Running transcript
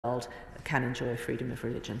world can enjoy freedom of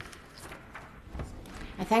religion.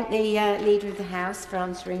 I thank the Leader of the House for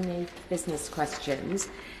answering the business questions.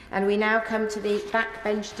 And we now come to the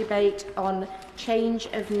backbench debate on change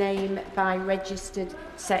of name by registered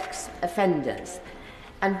sex offenders.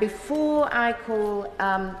 And before I call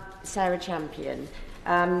Sarah Champion,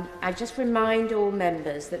 I just remind all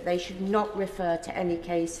members that they should not refer to any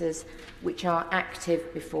cases which are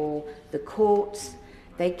active before the courts.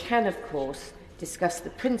 They can, of course, discuss the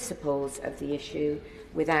principles of the issue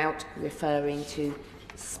without referring to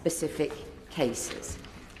specific cases.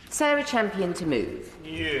 Sarah Champion to move.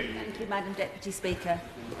 Thank you, Madam Deputy Speaker.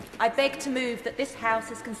 I beg to move that this House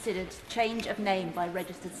has considered change of name by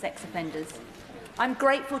registered sex offenders. I'm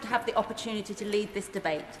grateful to have the opportunity to lead this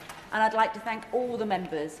debate, and I'd like to thank all the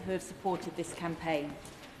members who have supported this campaign.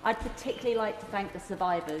 I'd particularly like to thank the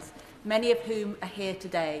survivors, many of whom are here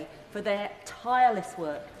today, for their tireless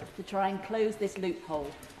work to try and close this loophole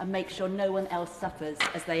and make sure no one else suffers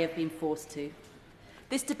as they have been forced to.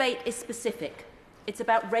 This debate is specific. It's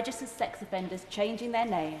about registered sex offenders changing their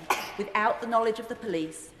name without the knowledge of the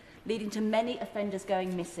police, leading to many offenders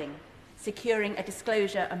going missing, securing a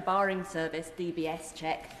disclosure and barring service DBS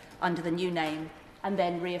check under the new name, and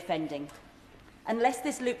then reoffending. Unless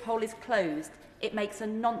this loophole is closed, it makes a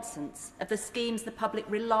nonsense of the schemes the public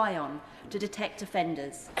rely on to detect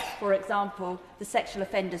offenders. For example, the Sexual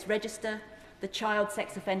Offenders Register, the Child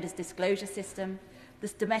Sex Offenders Disclosure System, the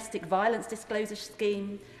Domestic Violence Disclosure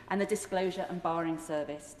Scheme, and the Disclosure and Barring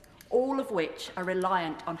Service, all of which are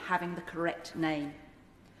reliant on having the correct name.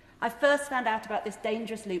 I first found out about this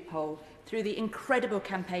dangerous loophole through the incredible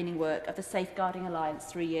campaigning work of the Safeguarding Alliance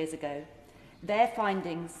 3 years ago. Their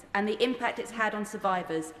findings and the impact it's had on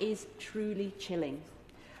survivors is truly chilling.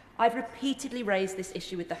 I've repeatedly raised this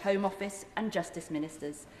issue with the Home Office and Justice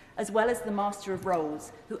Ministers, as well as the Master of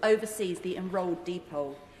Rolls, who oversees the enrolled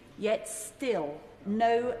depot, yet still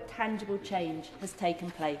no tangible change has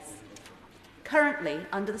taken place. Currently,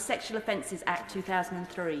 under the Sexual Offences Act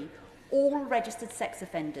 2003, all registered sex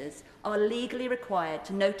offenders are legally required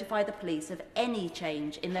to notify the police of any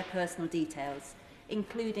change in their personal details,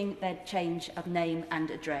 including their change of name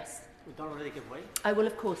and address. Would the Honourable Lady give way? I will,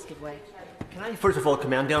 of course, give way. Can I first of all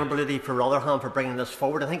commend the Honourable Lady for Rotherham for bringing this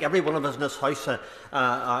forward? I think every one of us in this House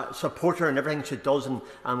support her in everything she does, and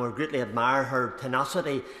we greatly admire her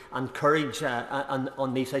tenacity and courage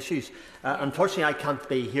on these issues. Unfortunately, I can't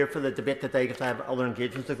be here for the debate today because I have other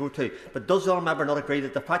engagements to go to. But does the Honourable Member not agree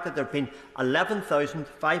that the fact that there have been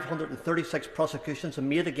 11,536 prosecutions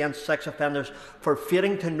made against sex offenders for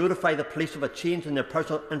failing to notify the police of a change in their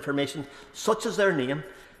personal information, such as their name,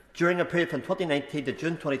 during a period from 2019 to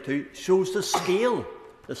June 22 shows the scale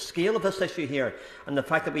of this issue here, and the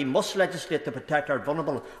fact that we must legislate to protect our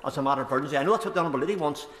vulnerable as a matter of urgency? I know that's what the Honourable Lady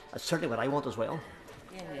wants. It's certainly what I want as well.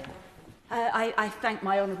 I thank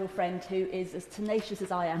my honourable friend, who is as tenacious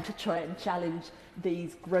as I am to try and challenge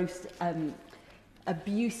these gross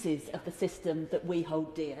abuses of the system that we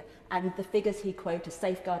hold dear. And the figures he quotes are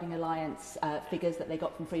Safeguarding Alliance figures that they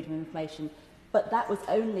got from Freedom of Information, but that was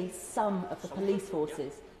only some of the police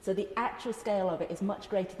forces. So the actual scale of it is much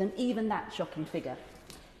greater than even that shocking figure.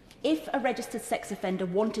 If a registered sex offender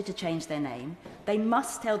wanted to change their name, they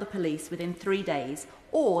must tell the police within 3 days,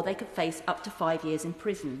 or they could face up to 5 years in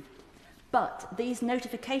prison. But these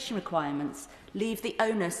notification requirements leave the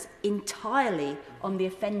onus entirely on the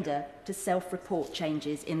offender to self-report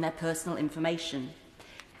changes in their personal information.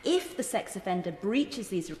 If the sex offender breaches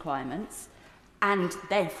these requirements and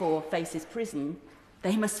therefore faces prison,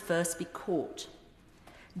 they must first be caught.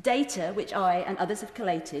 Data, which I and others have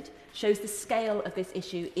collated, shows the scale of this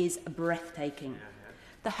issue is breathtaking.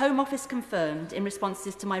 The Home Office confirmed, in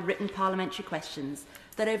responses to my written parliamentary questions,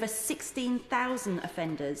 that over 16,000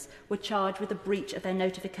 offenders were charged with a breach of their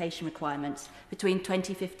notification requirements between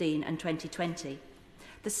 2015 and 2020.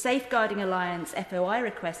 The Safeguarding Alliance FOI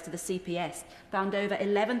request to the CPS found over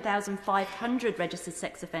 11,500 registered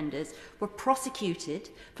sex offenders were prosecuted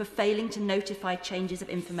for failing to notify changes of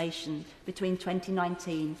information between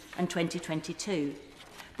 2019 and 2022.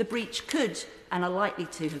 The breach could and are likely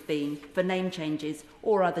to have been for name changes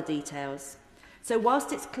or other details. So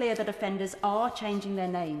whilst it's clear that offenders are changing their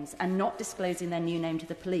names and not disclosing their new name to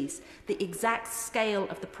the police, the exact scale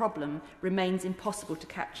of the problem remains impossible to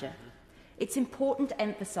capture. It's important to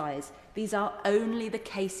emphasise these are only the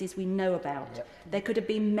cases we know about. Yep. There could have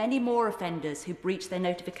been many more offenders who breached their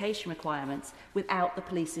notification requirements without the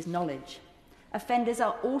police's knowledge. Offenders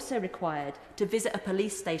are also required to visit a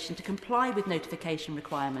police station to comply with notification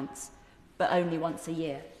requirements, but only once a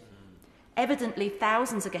year. Evidently,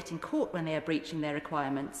 thousands are getting caught when they are breaching their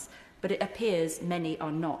requirements, but it appears many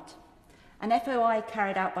are not. An FOI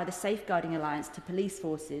carried out by the Safeguarding Alliance to police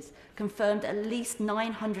forces confirmed at least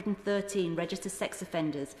 913 registered sex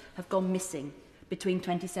offenders have gone missing between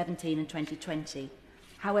 2017 and 2020.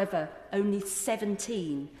 However, only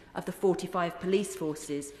 17 of the 45 police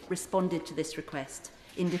forces responded to this request,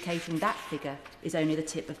 indicating that figure is only the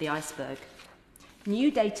tip of the iceberg. New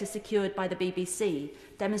data secured by the BBC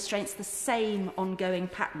demonstrates the same ongoing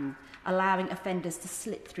pattern, allowing offenders to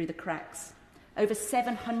slip through the cracks. Over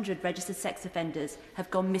 700 registered sex offenders have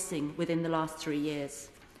gone missing within the last 3 years.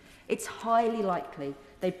 It's highly likely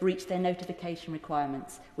they breached their notification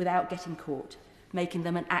requirements without getting caught, making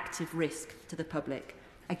them an active risk to the public.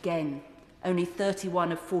 Again, only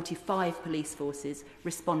 31 of 45 police forces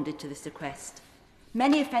responded to this request.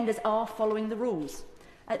 Many offenders are following the rules.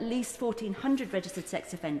 At least 1,400 registered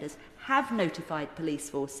sex offenders have notified police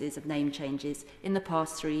forces of name changes in the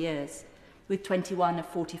past 3 years, with 21 of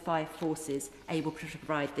 45 forces able to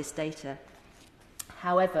provide this data.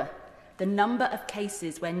 However, the number of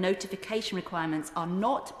cases where notification requirements are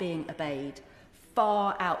not being obeyed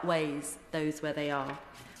far outweighs those where they are.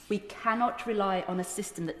 We cannot rely on a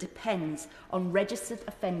system that depends on registered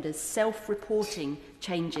offenders self-reporting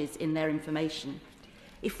changes in their information.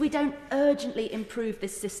 If we don't urgently improve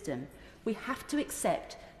this system, we have to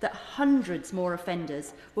accept that hundreds more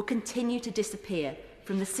offenders will continue to disappear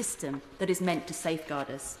from the system that is meant to safeguard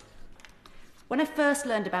us. When I first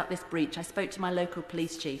learned about this breach, I spoke to my local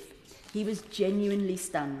police chief. He was genuinely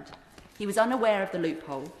stunned. He was unaware of the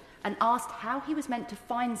loophole and asked how he was meant to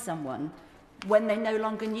find someone when they no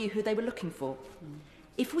longer knew who they were looking for.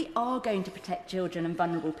 If we are going to protect children and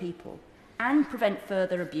vulnerable people and prevent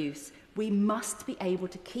further abuse, we must be able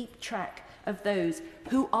to keep track of those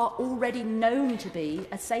who are already known to be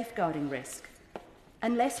a safeguarding risk.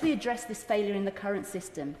 Unless we address this failure in the current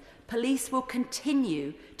system, police will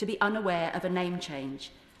continue to be unaware of a name change,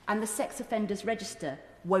 and the sex offenders register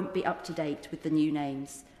won't be up to date with the new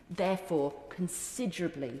names, therefore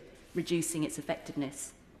considerably reducing its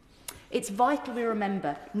effectiveness. It's vital we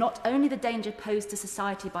remember not only the danger posed to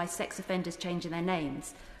society by sex offenders changing their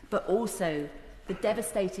names, but also the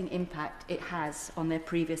devastating impact it has on their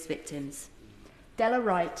previous victims. Della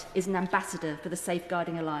Wright is an ambassador for the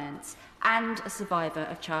Safeguarding Alliance and a survivor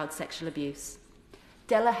of child sexual abuse.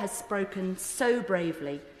 Della has spoken so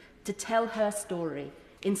bravely to tell her story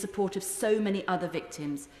in support of so many other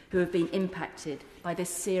victims who have been impacted by this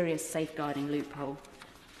serious safeguarding loophole.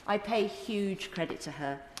 I pay huge credit to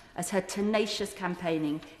her, as her tenacious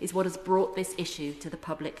campaigning is what has brought this issue to the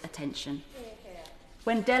public attention.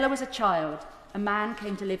 When Della was a child, a man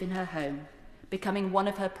came to live in her home, becoming one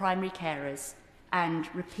of her primary carers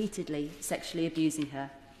and repeatedly sexually abusing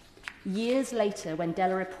her. Years later, when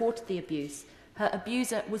Della reported the abuse, her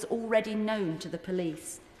abuser was already known to the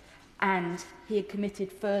police, and he had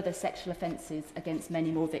committed further sexual offences against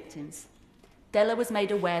many more victims. Della was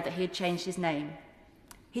made aware that he had changed his name.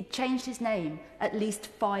 He'd changed his name at least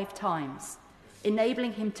 5 times,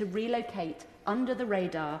 enabling him to relocate under the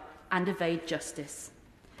radar and evade justice.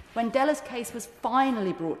 When Della's case was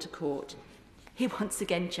finally brought to court, he once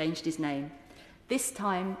again changed his name, this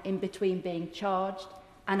time in between being charged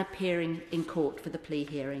and appearing in court for the plea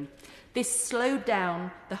hearing. This slowed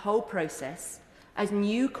down the whole process, as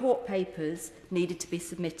new court papers needed to be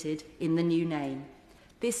submitted in the new name.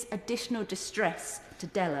 This additional distress to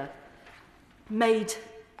Della made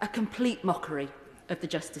a complete mockery of the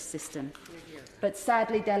justice system. But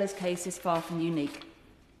sadly, Della's case is far from unique.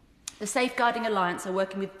 The Safeguarding Alliance are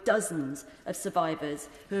working with dozens of survivors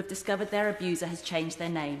who have discovered their abuser has changed their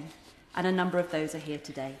name, and a number of those are here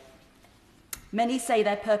today. Many say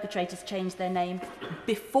their perpetrators changed their name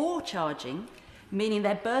before charging, meaning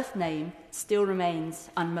their birth name still remains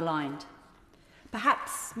unmaligned.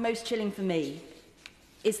 Perhaps most chilling for me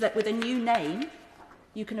is that with a new name,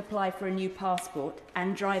 you can apply for a new passport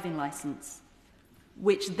and driving licence,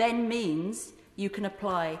 which then means you can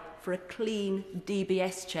apply for a clean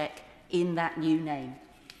DBS check in that new name.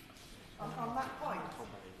 On that point,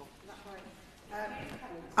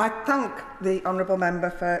 I thank the Honourable Member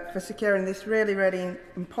for securing this really, really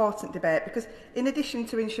important debate, because in addition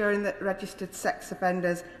to ensuring that registered sex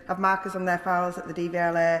offenders have markers on their files at the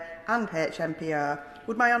DVLA and HMPR,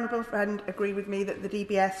 would my honourable friend agree with me that the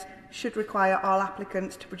DBS should require all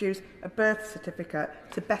applicants to produce a birth certificate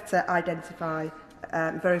to better identify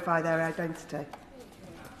and verify their identity?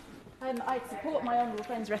 I support my honourable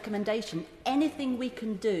friend's recommendation. Anything we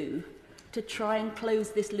can do to try and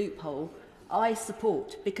close this loophole, I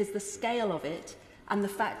support, because the scale of it and the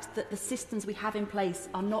fact that the systems we have in place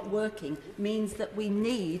are not working means that we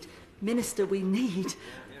need, Minister, we need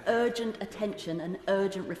urgent attention and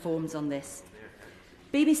urgent reforms on this.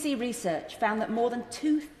 BBC research found that more than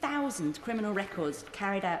 2,000 criminal record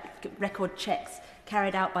checks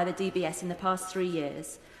carried out by the DBS in the past 3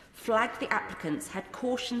 years flagged the applicants had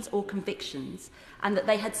cautions or convictions and that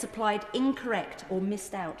they had supplied incorrect or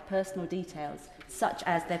missed out personal details, such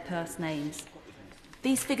as their purse names.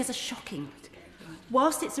 These figures are shocking.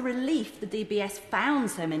 Whilst it's a relief the DBS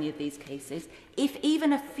found so many of these cases, if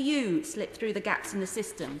even a few slip through the gaps in the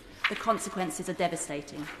system, the consequences are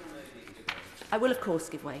devastating. I will, of course,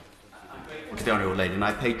 give way. To the Honourable Lady, and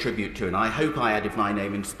I pay tribute to, and I hope I added my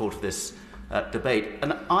name in support of this debate.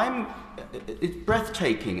 And it's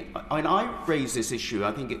breathtaking. I mean, I raised this issue,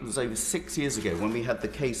 I think it was over 6 years ago, when we had the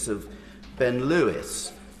case of Ben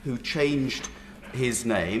Lewis, who changed his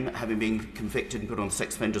name, having been convicted and put on the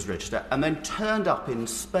sex offenders register, and then turned up in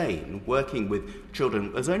Spain working with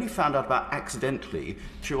children, was only found out about accidentally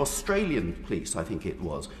through Australian police, I think it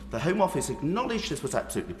was. The Home Office acknowledged this was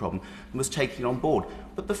absolutely a problem and was taking it on board.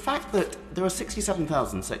 But the fact that there are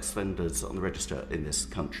 67,000 sex offenders on the register in this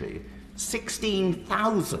country,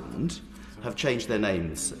 16,000 have changed their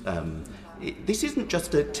names. This isn't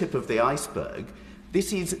just a tip of the iceberg.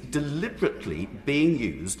 This is deliberately being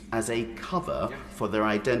used as a cover for their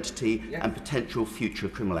identity and potential future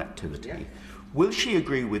criminal activity. Will she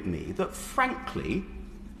agree with me that, frankly,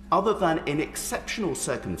 other than in exceptional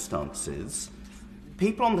circumstances,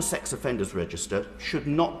 people on the sex offenders register should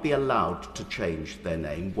not be allowed to change their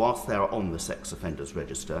name whilst they are on the sex offenders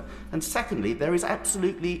register? And secondly, there is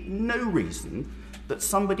absolutely no reason that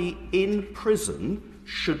somebody in prison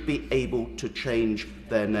should be able to change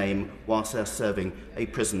their name whilst they're serving a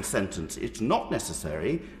prison sentence. It's not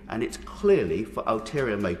necessary, and it's clearly for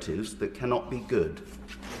ulterior motives that cannot be good.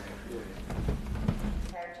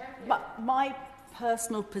 My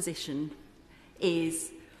personal position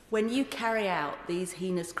is when you carry out these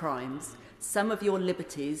heinous crimes, some of your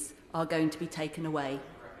liberties are going to be taken away.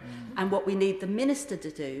 And what we need the Minister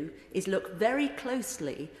to do is look very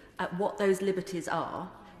closely at what those liberties are,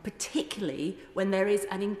 particularly when there is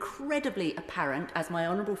an incredibly apparent, as my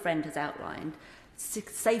honourable friend has outlined,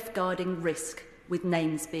 safeguarding risk with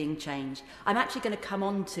names being changed. I'm actually going to come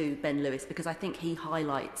on to Ben Lewis because I think he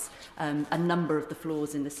highlights a number of the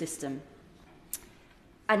flaws in the system.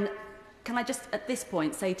 And can I just at this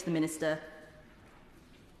point say to the Minister,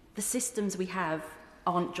 the systems we have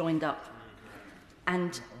aren't joined up,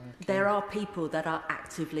 and there are people that are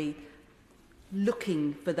actively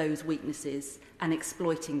looking for those weaknesses and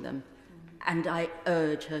exploiting them. And I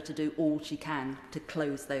urge her to do all she can to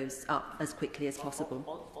close those up as quickly as possible.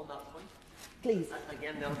 On that point? Please.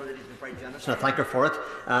 Again, the Honourable Lady is very generous, and I thank her for it.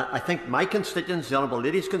 I think my constituents, the Honourable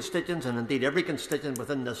Lady's constituents, and indeed every constituent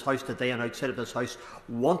within this House today and outside of this House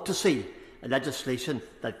want to see legislation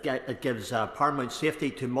that gives paramount safety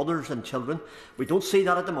to mothers and children. We don't see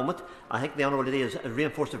that at the moment. I think the Honourable Lady has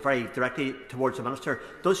reinforced it very directly towards the Minister.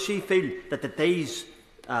 Does she feel that today's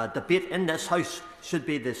debate in this House should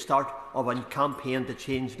be the start of a campaign to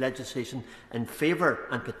change legislation in favour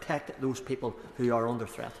and protect those people who are under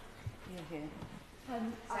threat?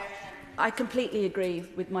 I completely agree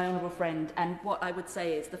with my honourable friend, and what I would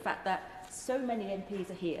say is the fact that so many MPs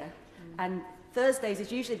are here, and Thursdays is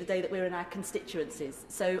usually the day that we're in our constituencies.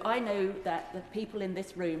 So I know that the people in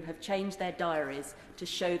this room have changed their diaries to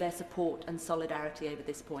show their support and solidarity over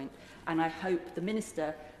this point, and I hope the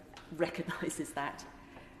Minister recognises that.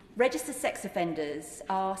 Registered sex offenders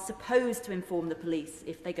are supposed to inform the police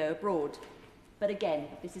if they go abroad, but again,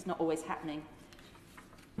 this is not always happening.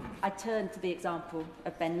 I turn to the example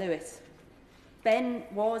of Ben Lewis. Ben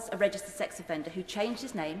was a registered sex offender who changed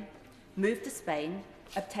his name, moved to Spain,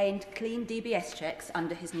 obtained clean DBS checks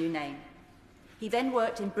under his new name. He then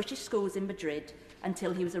worked in British schools in Madrid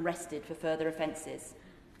until he was arrested for further offences.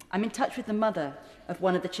 I'm in touch with the mother of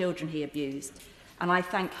one of the children he abused, and I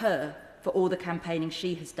thank her for all the campaigning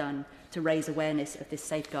she has done to raise awareness of this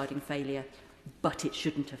safeguarding failure, but it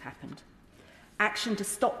shouldn't have happened. Action to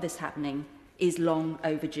stop this happening is long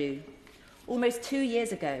overdue. Almost 2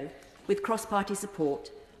 years ago, with cross-party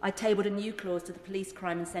support, I tabled a new clause to the Police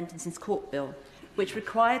Crime and Sentencing Court Bill, which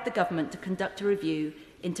required the government to conduct a review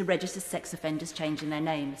into registered sex offenders changing their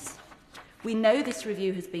names. We know this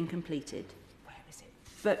review has been completed. Where is it?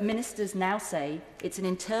 But ministers now say it's an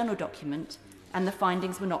internal document and the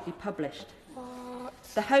findings will not be published. What?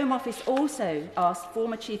 The Home Office also asked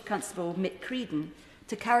former Chief Constable Mick Creedon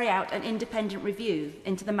to carry out an independent review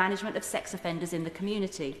into the management of sex offenders in the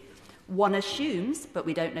community. One assumes, but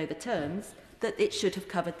we don't know the terms, that it should have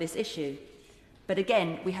covered this issue. But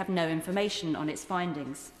again, we have no information on its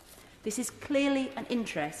findings. This is clearly an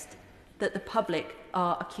interest that the public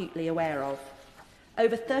are acutely aware of.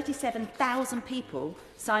 Over 37,000 people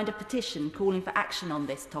signed a petition calling for action on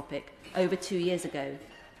this topic over 2 years ago.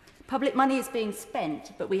 Public money is being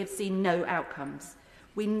spent, but we have seen no outcomes.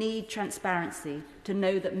 We need transparency to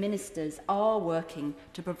know that ministers are working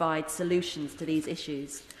to provide solutions to these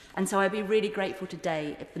issues. And so I'd be really grateful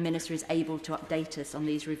today if the Minister is able to update us on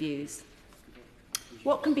these reviews.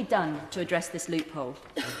 What can be done to address this loophole?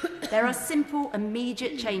 There are simple,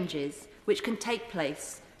 immediate changes which can take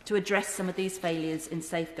place to address some of these failures in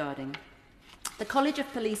safeguarding. The College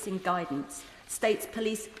of Policing guidance states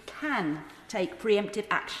police can take preemptive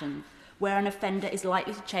action where an offender is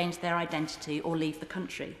likely to change their identity or leave the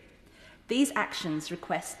country. These actions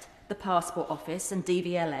request the Passport Office and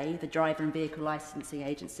DVLA, the Driver and Vehicle Licensing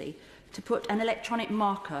Agency, to put an electronic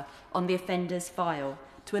marker on the offender's file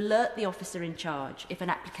to alert the officer in charge if an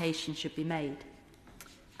application should be made.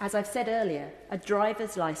 As I've said earlier, a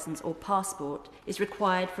driver's licence or passport is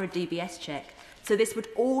required for a DBS check, so this would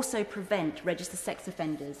also prevent registered sex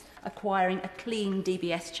offenders acquiring a clean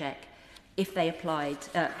DBS check if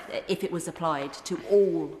it was applied to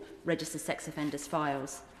all registered sex offenders'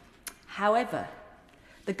 files. However,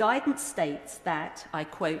 the guidance states that, I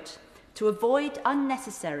quote, to avoid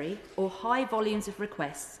unnecessary or high volumes of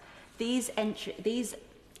requests, these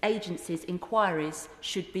agencies' inquiries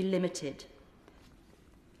should be limited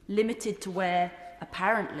to where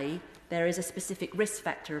apparently there is a specific risk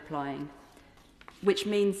factor applying, which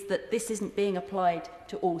means that this isn't being applied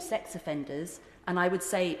to all sex offenders, and I would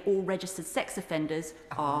say all registered sex offenders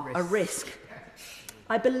are a risk.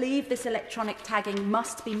 I believe this electronic tagging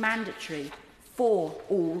must be mandatory for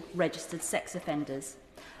all registered sex offenders.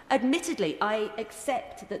 Admittedly, I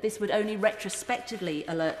accept that this would only retrospectively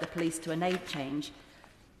alert the police to a name change,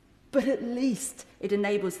 but at least it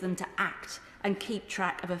enables them to act and keep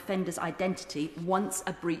track of offenders' identity once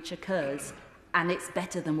a breach occurs, and it's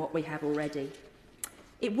better than what we have already.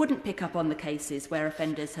 It wouldn't pick up on the cases where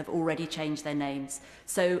offenders have already changed their names,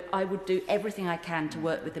 so I would do everything I can to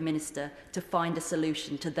work with the Minister to find a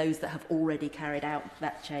solution to those that have already carried out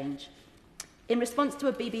that change. In response to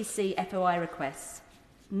a BBC FOI request,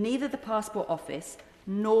 neither the Passport Office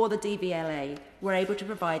nor the DVLA were able to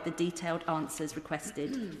provide the detailed answers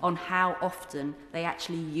requested on how often they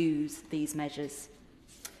actually use these measures.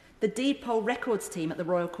 The deed poll records team at the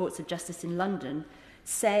Royal Courts of Justice in London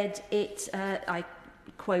said I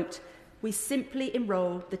quote, we simply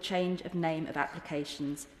enrol the change of name of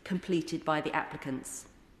applications completed by the applicants.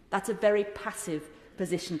 That's a very passive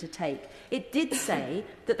position to take. It did say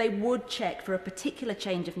that they would check for a particular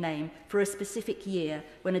change of name for a specific year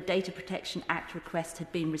when a Data Protection Act request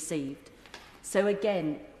had been received. So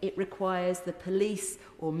again, it requires the police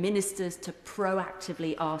or ministers to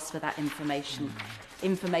proactively ask for that information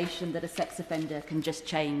that a sex offender can just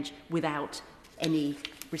change without any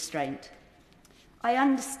restraint. I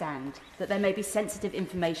understand that there may be sensitive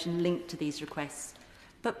information linked to these requests,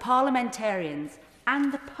 but parliamentarians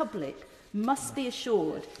and the public must be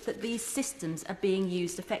assured that these systems are being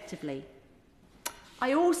used effectively.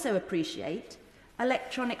 I also appreciate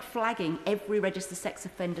electronic flagging every registered sex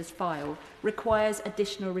offender's file requires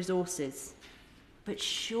additional resources, but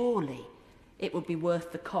surely it would be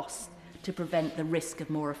worth the cost to prevent the risk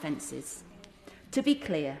of more offences. To be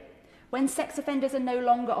clear, when sex offenders are no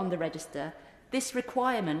longer on the register, this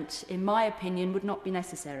requirement, in my opinion, would not be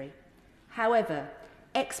necessary. However,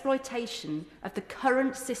 exploitation of the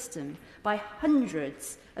current system by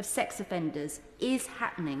hundreds of sex offenders is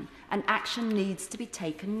happening, and action needs to be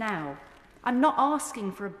taken now. I'm not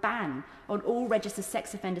asking for a ban on all registered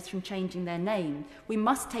sex offenders from changing their name. We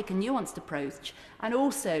must take a nuanced approach, and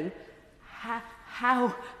also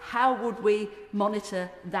how would we monitor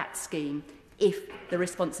that scheme if the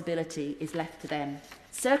responsibility is left to them?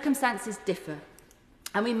 Circumstances differ,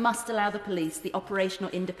 and we must allow the police the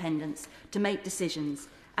operational independence to make decisions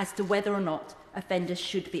as to whether or not offenders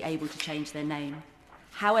should be able to change their name.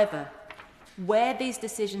 However, where these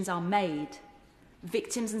decisions are made,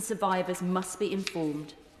 victims and survivors must be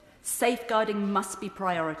informed, safeguarding must be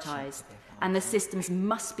prioritised, and the systems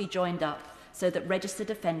must be joined up so that registered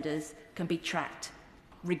offenders can be tracked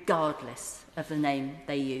regardless of the name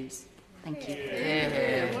they use. Thank you.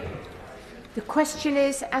 The question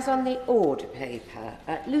is, as on the order paper,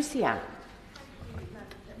 Lucy Allan.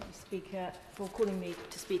 Speaker, for calling me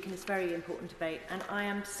to speak in this very important debate, and I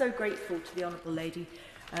am so grateful to the Honourable Lady,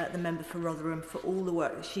 the member for Rotherham, for all the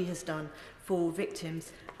work that she has done for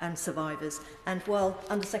victims and survivors. And while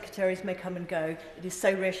Undersecretaries may come and go, it is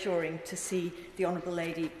so reassuring to see the Honourable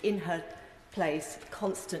Lady in her place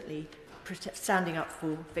constantly standing up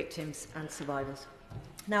for victims and survivors.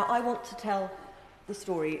 Now, I want to tell the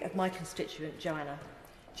story of my constituent, Joanna,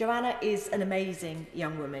 Joanna is an amazing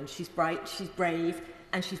young woman. She's bright, she's brave,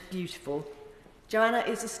 and she's beautiful. Joanna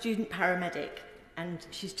is a student paramedic, and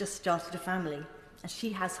she's just started a family, and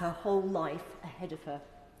she has her whole life ahead of her.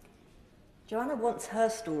 Joanna wants her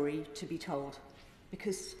story to be told,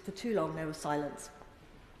 because for too long there was silence.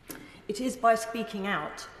 It is by speaking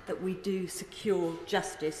out that we do secure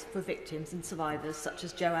justice for victims and survivors such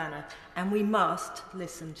as Joanna, and we must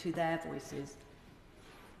listen to their voices.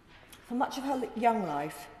 For much of her young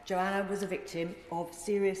life, Joanna was a victim of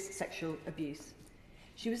serious sexual abuse.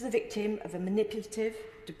 She was the victim of a manipulative,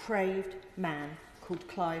 depraved man called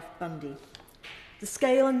Clive Bundy. The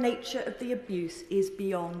scale and nature of the abuse is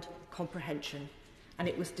beyond comprehension, and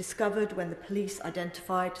it was discovered when the police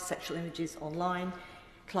identified sexual images online.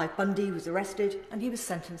 Clive Bundy was arrested and he was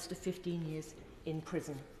sentenced to 15 years in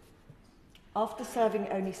prison. After serving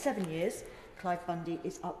only 7 years, Clive Bundy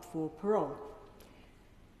is up for parole.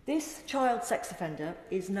 This child sex offender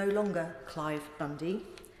is no longer Clive Bundy.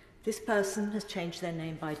 This person has changed their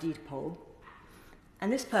name by deed poll,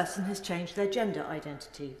 and this person has changed their gender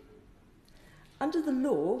identity. Under the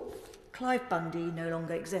law, Clive Bundy no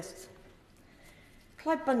longer exists.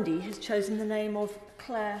 Clive Bundy has chosen the name of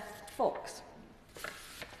Claire Fox.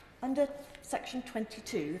 Under Section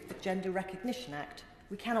 22 of the Gender Recognition Act,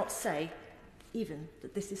 we cannot say even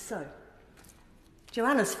that this is so.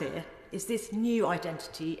 Joanna's fear is this new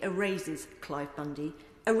identity erases Clive Bundy,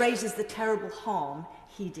 erases the terrible harm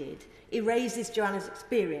he did, erases Joanna's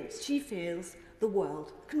experience. She feels the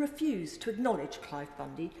world can refuse to acknowledge Clive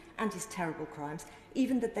Bundy and his terrible crimes,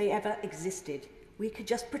 even that they ever existed. We could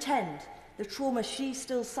just pretend the trauma she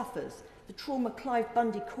still suffers, the trauma Clive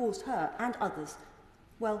Bundy caused her and others,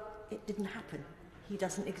 well, it didn't happen. He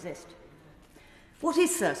doesn't exist. What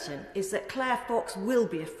is certain is that Claire Fox will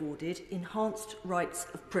be afforded enhanced rights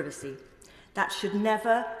of privacy. That should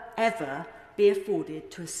never, ever be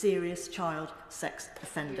afforded to a serious child sex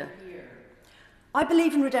offender. I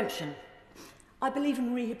believe in redemption. I believe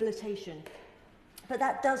in rehabilitation. But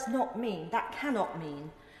that cannot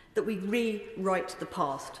mean that we rewrite the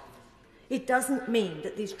past. It doesn't mean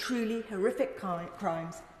that these truly horrific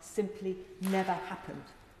crimes simply never happened.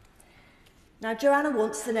 Now, Joanna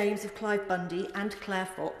wants the names of Clive Bundy and Claire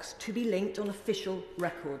Fox to be linked on official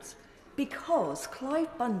records, because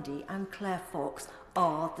Clive Bundy and Claire Fox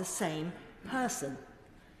are the same person.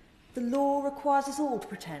 The law requires us all to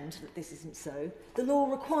pretend that this isn't so. The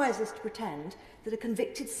law requires us to pretend that a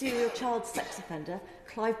convicted serial child sex offender,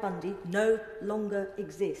 Clive Bundy, no longer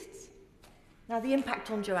exists. Now, the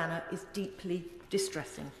impact on Joanna is deeply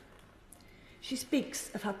distressing. She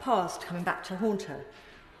speaks of her past coming back to haunt her,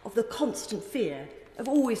 of the constant fear of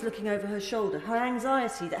always looking over her shoulder, her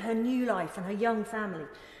anxiety that her new life and her young family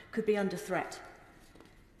could be under threat.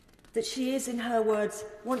 That she is, in her words,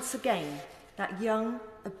 once again, that young,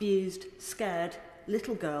 abused, scared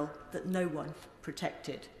little girl that no one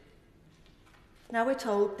protected. Now, we're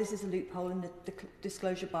told this is a loophole in the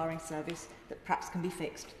disclosure barring service that perhaps can be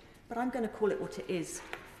fixed, but I'm going to call it what it is.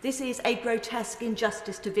 This is a grotesque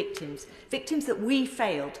injustice to victims, victims that we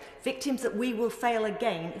failed, victims that we will fail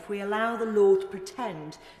again if we allow the law to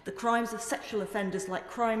pretend the crimes of sexual offenders like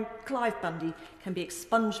Clive Bundy can be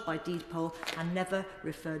expunged by deed poll and never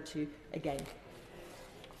referred to again.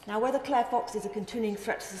 Now, whether Claire Fox is a continuing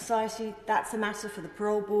threat to society, that's a matter for the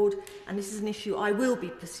parole board, and this is an issue I will be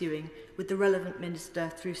pursuing with the relevant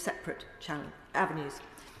minister through separate avenues.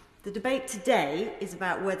 The debate today is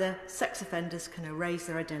about whether sex offenders can erase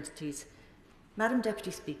their identities. Madam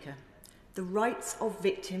Deputy Speaker, the rights of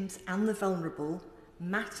victims and the vulnerable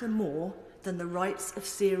matter more than the rights of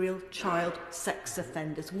serial child sex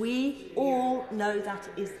offenders. We all know that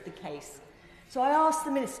is the case. So I ask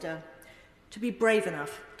the Minister to be brave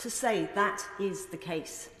enough to say that is the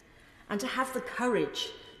case, and to have the courage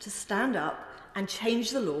to stand up and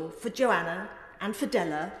change the law for Joanna and for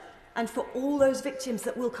Della and for all those victims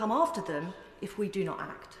that will come after them if we do not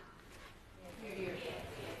act.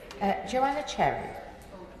 Joanna Cherry.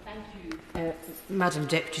 Madam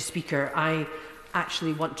Deputy Speaker, I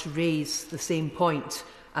actually want to raise the same point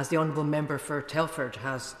as the Honourable Member for Telford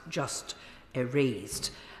has just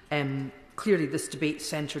raised. Clearly this debate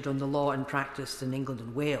centred on the law and practice in England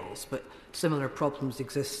and Wales, but similar problems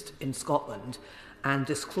exist in Scotland, and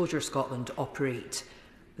Disclosure Scotland operate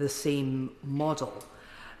the same model.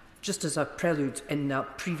 Just as a prelude, in a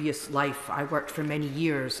previous life, I worked for many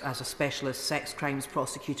years as a specialist sex crimes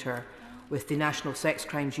prosecutor with the National Sex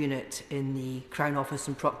Crimes Unit in the Crown Office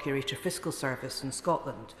and Procurator Fiscal Service in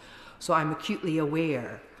Scotland. So I'm acutely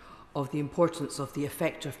aware of the importance of the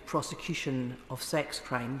effective prosecution of sex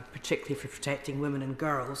crime, particularly for protecting women and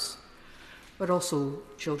girls, but also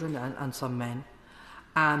children and some men.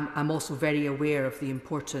 I'm also very aware of the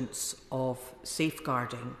importance of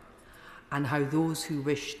safeguarding and how those who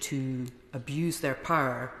wish to abuse their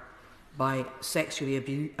power by sexually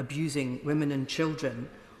abusing women and children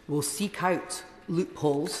will seek out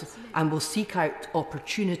loopholes and will seek out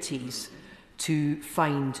opportunities to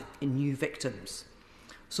find new victims.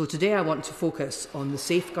 So today I want to focus on the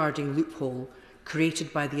safeguarding loophole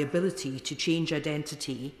created by the ability to change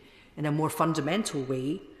identity in a more fundamental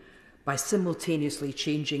way by simultaneously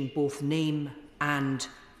changing both name and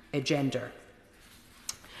gender.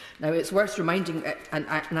 Now, it's worth reminding, and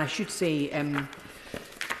I should say,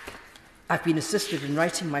 I've been assisted in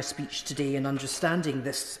writing my speech today and understanding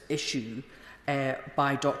this issue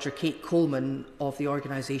by Dr. Kate Coleman of the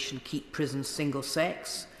organisation Keep Prisons Single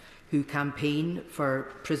Sex, who campaign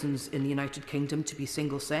for prisons in the United Kingdom to be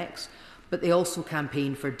single sex, but they also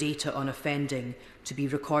campaign for data on offending to be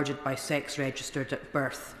recorded by sex registered at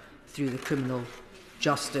birth through the criminal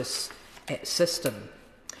justice system.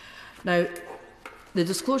 Now, the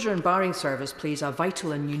Disclosure and Barring Service plays a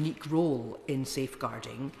vital and unique role in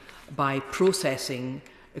safeguarding by processing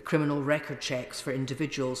criminal record checks for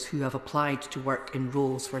individuals who have applied to work in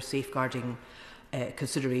roles where safeguarding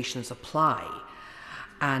considerations apply.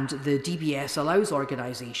 And the DBS allows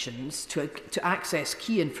organisations to access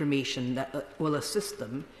key information that will assist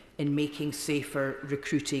them in making safer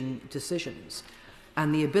recruiting decisions.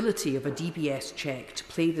 And the ability of a DBS check to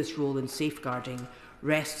play this role in safeguarding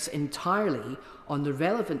rests entirely on the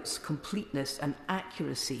relevance, completeness and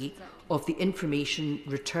accuracy of the information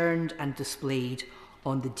returned and displayed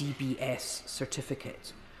on the DBS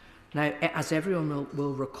certificate. Now, as everyone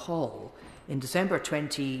will recall, in December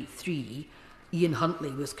 23, Ian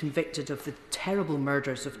Huntley was convicted of the terrible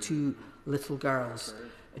murders of two little girls,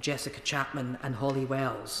 Jessica Chapman and Holly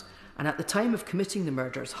Wells. And at the time of committing the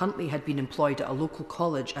murders, Huntley had been employed at a local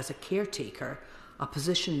college as a caretaker, a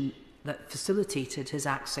position that facilitated his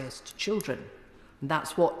access to children. And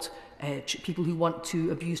that's what people who want to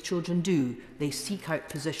abuse children do. They seek out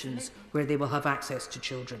positions where they will have access to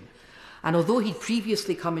children. And although he'd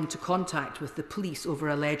previously come into contact with the police over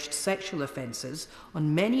alleged sexual offences,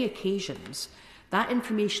 on many occasions, that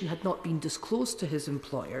information had not been disclosed to his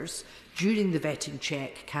employers during the vetting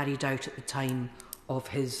check carried out at the time of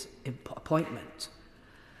his appointment.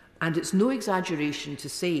 And it's no exaggeration to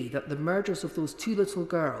say that the murders of those two little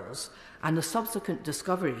girls and the subsequent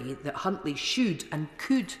discovery that Huntley should and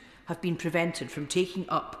could have been prevented from taking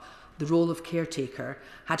up the role of caretaker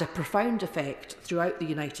had a profound effect throughout the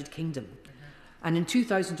United Kingdom. And in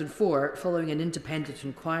 2004, following an independent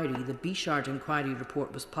inquiry, the Bishard Inquiry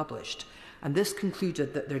report was published, and this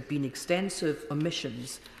concluded that there had been extensive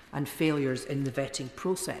omissions and failures in the vetting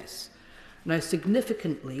process. Now,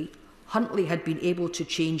 significantly, Huntley had been able to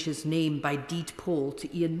change his name by deed poll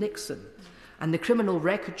to Ian Nixon, and the criminal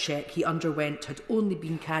record check he underwent had only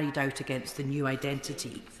been carried out against the new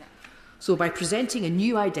identity. So by presenting a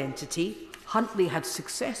new identity, Huntley had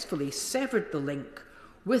successfully severed the link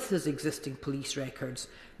with his existing police records,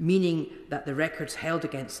 meaning that the records held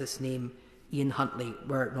against this name, Ian Huntley,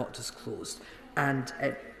 were not disclosed. And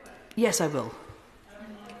yes, I will.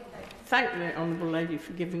 Thank the Honourable Lady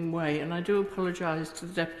for giving way, and I do apologise to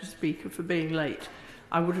the Deputy Speaker for being late.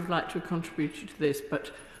 I would have liked to have contributed to this,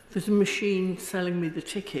 but there's a machine selling me the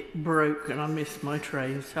ticket broke and I missed my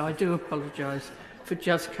train, so I do apologise for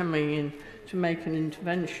just coming in to make an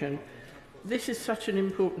intervention. This is such an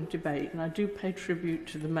important debate, and I do pay tribute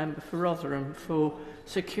to the member for Rotherham for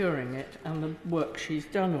securing it and the work she's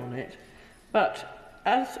done on it. But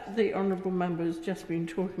as the Honourable Member has just been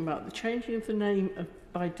talking about, the changing of the name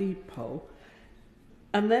by deed poll,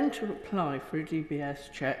 and then to apply for a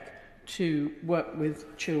DBS check to work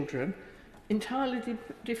with children, entirely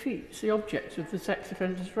defeats the object of the Sex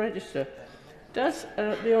Offenders Register. Does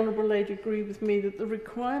the Honourable Lady agree with me that the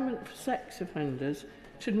requirement for sex offenders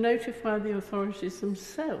to notify the authorities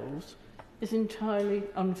themselves is entirely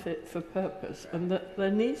unfit for purpose, and that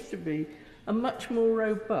there needs to be a much more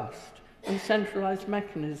robust and centralised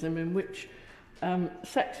mechanism in which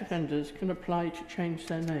sex offenders can apply to change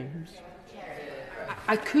their names?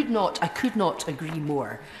 I could not agree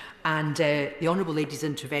more. And the Honourable Lady's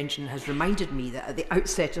intervention has reminded me that at the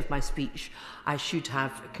outset of my speech, I should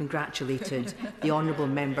have congratulated the Honourable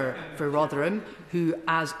Member for Rotherham, who,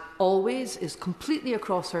 as always, is completely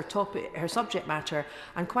across her subject matter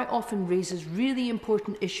and quite often raises really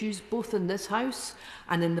important issues, both in this House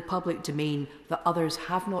and in the public domain, that others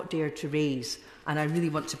have not dared to raise. And I really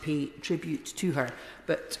want to pay tribute to her.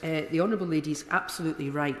 But the Honourable Lady is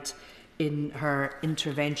absolutely right in her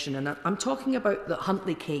intervention. And I'm talking about the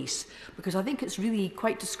Huntley case because I think it's really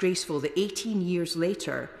quite disgraceful that 18 years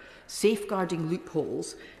later, safeguarding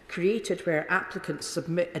loopholes created where applicants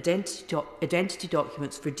submit identity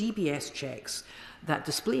documents for DBS checks that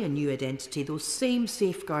display a new identity, those same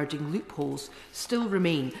safeguarding loopholes still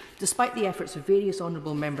remain, despite the efforts of various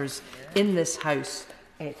honourable members in this House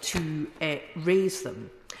to raise them.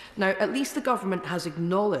 Now, at least the Government has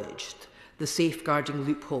acknowledged the safeguarding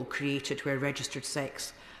loophole created where registered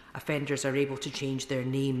sex offenders are able to change their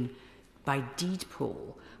name by deed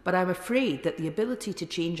poll. But I'm afraid that the ability to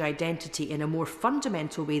change identity in a more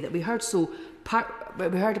fundamental way that we heard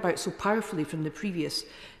about so powerfully from the previous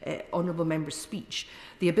honourable member's speech,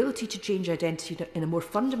 the ability to change identity in a more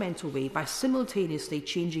fundamental way by simultaneously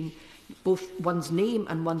changing both one's name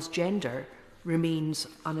and one's gender remains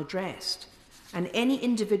unaddressed. And any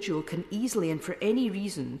individual can easily and for any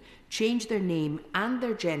reason change their name and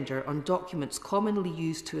their gender on documents commonly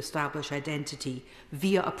used to establish identity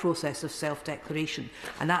via a process of self-declaration.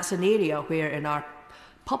 And that's an area where in our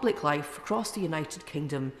public life across the United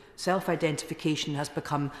Kingdom, self-identification has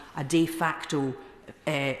become a de facto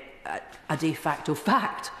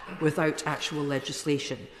fact without actual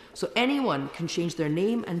legislation. So anyone can change their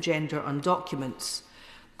name and gender on documents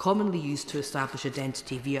commonly used to establish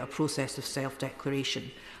identity via a process of self-declaration.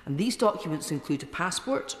 And these documents include a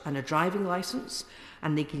passport and a driving licence,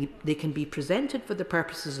 and they can be presented for the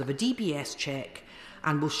purposes of a DBS check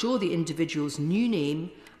and will show the individual's new name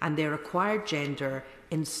and their acquired gender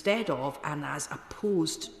instead of and as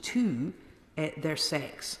opposed to their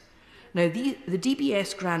sex. Now, the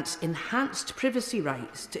DBS grants enhanced privacy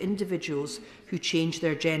rights to individuals who change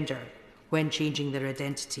their gender when changing their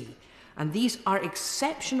identity. And these are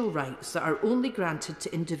exceptional rights that are only granted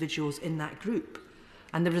to individuals in that group.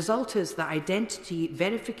 And the result is that identity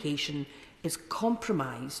verification is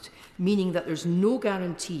compromised, meaning that there's no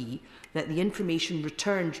guarantee that the information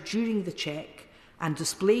returned during the check and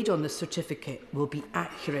displayed on the certificate will be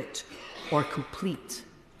accurate or complete.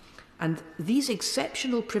 And these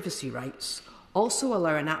exceptional privacy rights also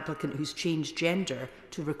allow an applicant who's changed gender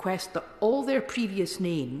to request that all their previous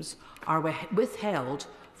names are withheld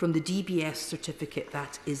from the DBS certificate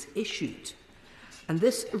that is issued. And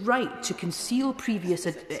this right to conceal previous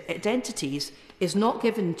identities is not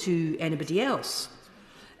given to anybody else.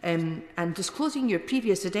 And disclosing your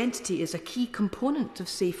previous identity is a key component of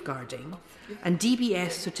safeguarding, and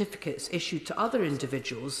DBS certificates issued to other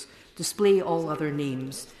individuals display all other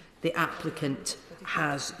names the applicant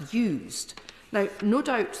has used. Now, no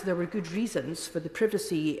doubt there were good reasons for the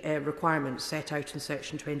privacy requirements set out in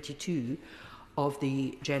Section 22 of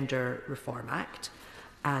the Gender Reform Act,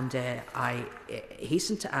 and I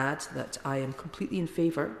hasten to add that I am completely in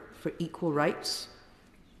favour for equal rights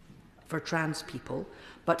for trans people,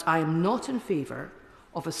 but I am not in favour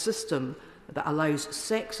of a system that allows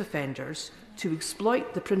sex offenders to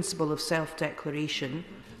exploit the principle of self-declaration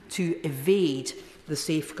to evade the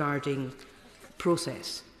safeguarding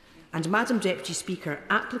process. And, Madam Deputy Speaker,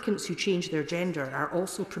 applicants who change their gender are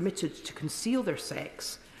also permitted to conceal their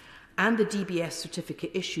sex, and the DBS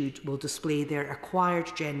certificate issued will display their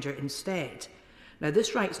acquired gender instead. Now,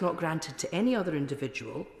 this right is not granted to any other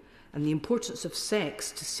individual, and the importance of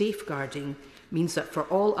sex to safeguarding means that for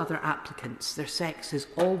all other applicants, their sex is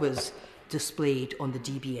always displayed on the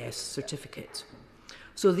DBS certificate.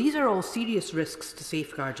 So these are all serious risks to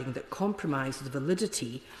safeguarding that compromise the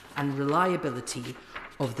validity and reliability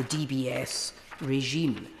of the DBS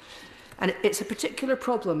regime. And it's a particular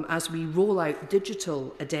problem as we roll out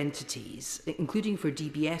digital identities, including for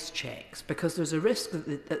DBS checks, because there's a risk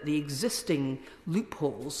that the existing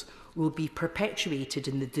loopholes will be perpetuated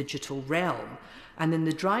in the digital realm. And in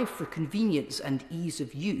the drive for convenience and ease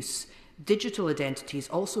of use, digital identities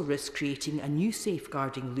also risk creating a new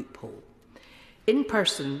safeguarding loophole.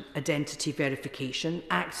 In-person identity verification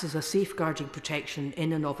acts as a safeguarding protection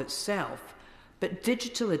in and of itself, but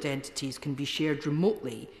digital identities can be shared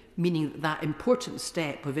remotely, meaning that important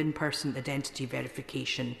step of in-person identity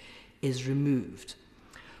verification is removed.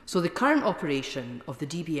 So the current operation of the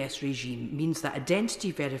DBS regime means that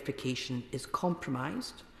identity verification is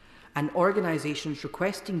compromised, and organisations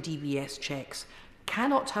requesting DBS checks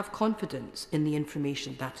cannot have confidence in the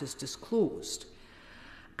information that is disclosed.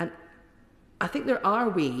 And I think there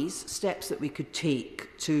are steps that we could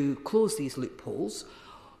take to close these loopholes.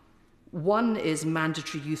 One is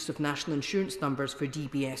mandatory use of national insurance numbers for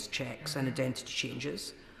DBS checks and identity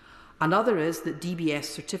changes. Another is that DBS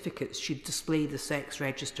certificates should display the sex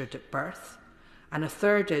registered at birth. And a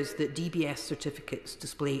third is that DBS certificates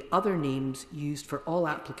display other names used for all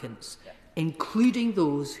applicants, including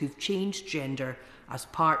those who've changed gender as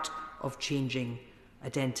part of changing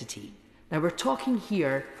identity. Now, we're talking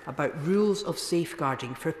here about rules of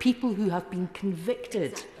safeguarding for people who have been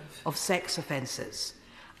convicted of sex offences.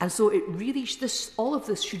 And so it really, all of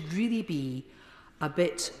this should really be a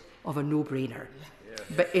bit of a no-brainer.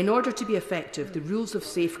 But in order to be effective, the rules of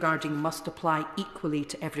safeguarding must apply equally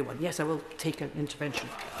to everyone. Yes, I will take an intervention.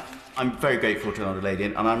 I'm very grateful to the Honourable Lady,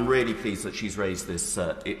 and I'm really pleased that she's raised this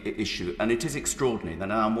issue. And it is extraordinary that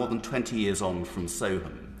now, more than 20 years on from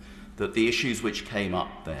Soham, that the issues which came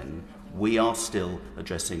up then, we are still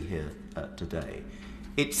addressing here today.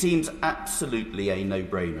 It seems absolutely a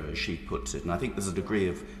no-brainer, as she puts it, and I think there's a degree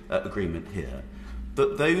of agreement here,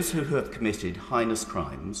 that those who have committed heinous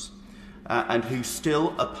crimes and who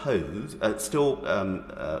still oppose,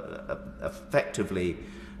 effectively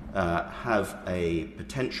have a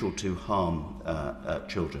potential to harm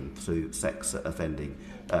children through sex offending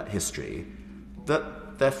history,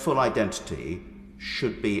 that their full identity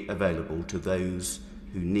should be available to those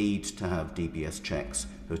who need to have DBS checks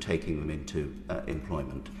who are taking them into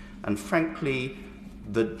employment. And frankly,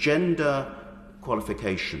 the gender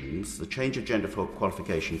qualifications, the change of gender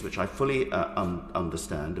qualifications, which I fully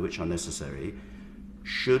understand, which are necessary,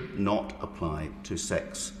 should not apply to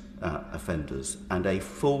sex offenders, and a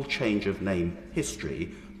full change of name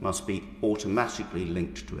history must be automatically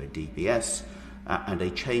linked to a DBS, and a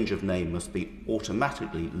change of name must be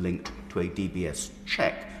automatically linked to a DBS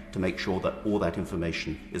check to make sure that all that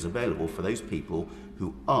information is available for those people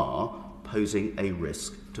who are posing a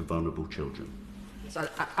risk to vulnerable children. So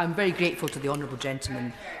I'm very grateful to the Honourable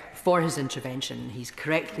Gentleman for his intervention. He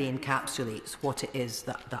correctly encapsulates what it is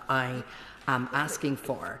that I am asking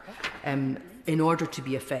for. In order to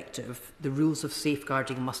be effective, the rules of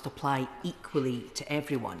safeguarding must apply equally to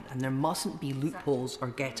everyone, and there mustn't be loopholes or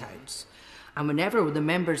get-outs. And whenever the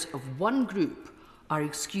members of one group are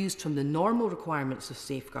excused from the normal requirements of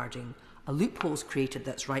safeguarding, a loophole is created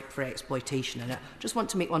that's ripe for exploitation. And I just want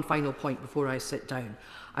to make one final point before I sit down.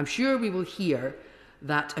 I'm sure we will hear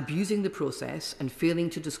that abusing the process and failing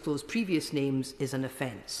to disclose previous names is an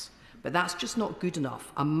offence. But that's just not good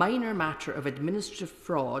enough. A minor matter of administrative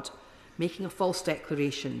fraud, making a false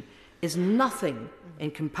declaration, is nothing in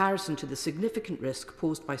comparison to the significant risk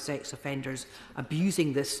posed by sex offenders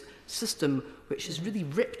abusing this system, which is really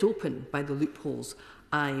ripped open by the loopholes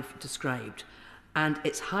I've described. And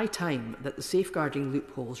it's high time that the safeguarding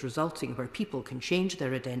loopholes resulting where people can change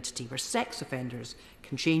their identity, where sex offenders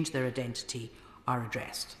can change their identity, are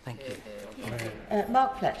addressed. Thank you.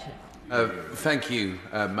 Mark Fletcher. Thank you,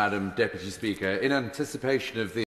 Madam Deputy Speaker. In anticipation of the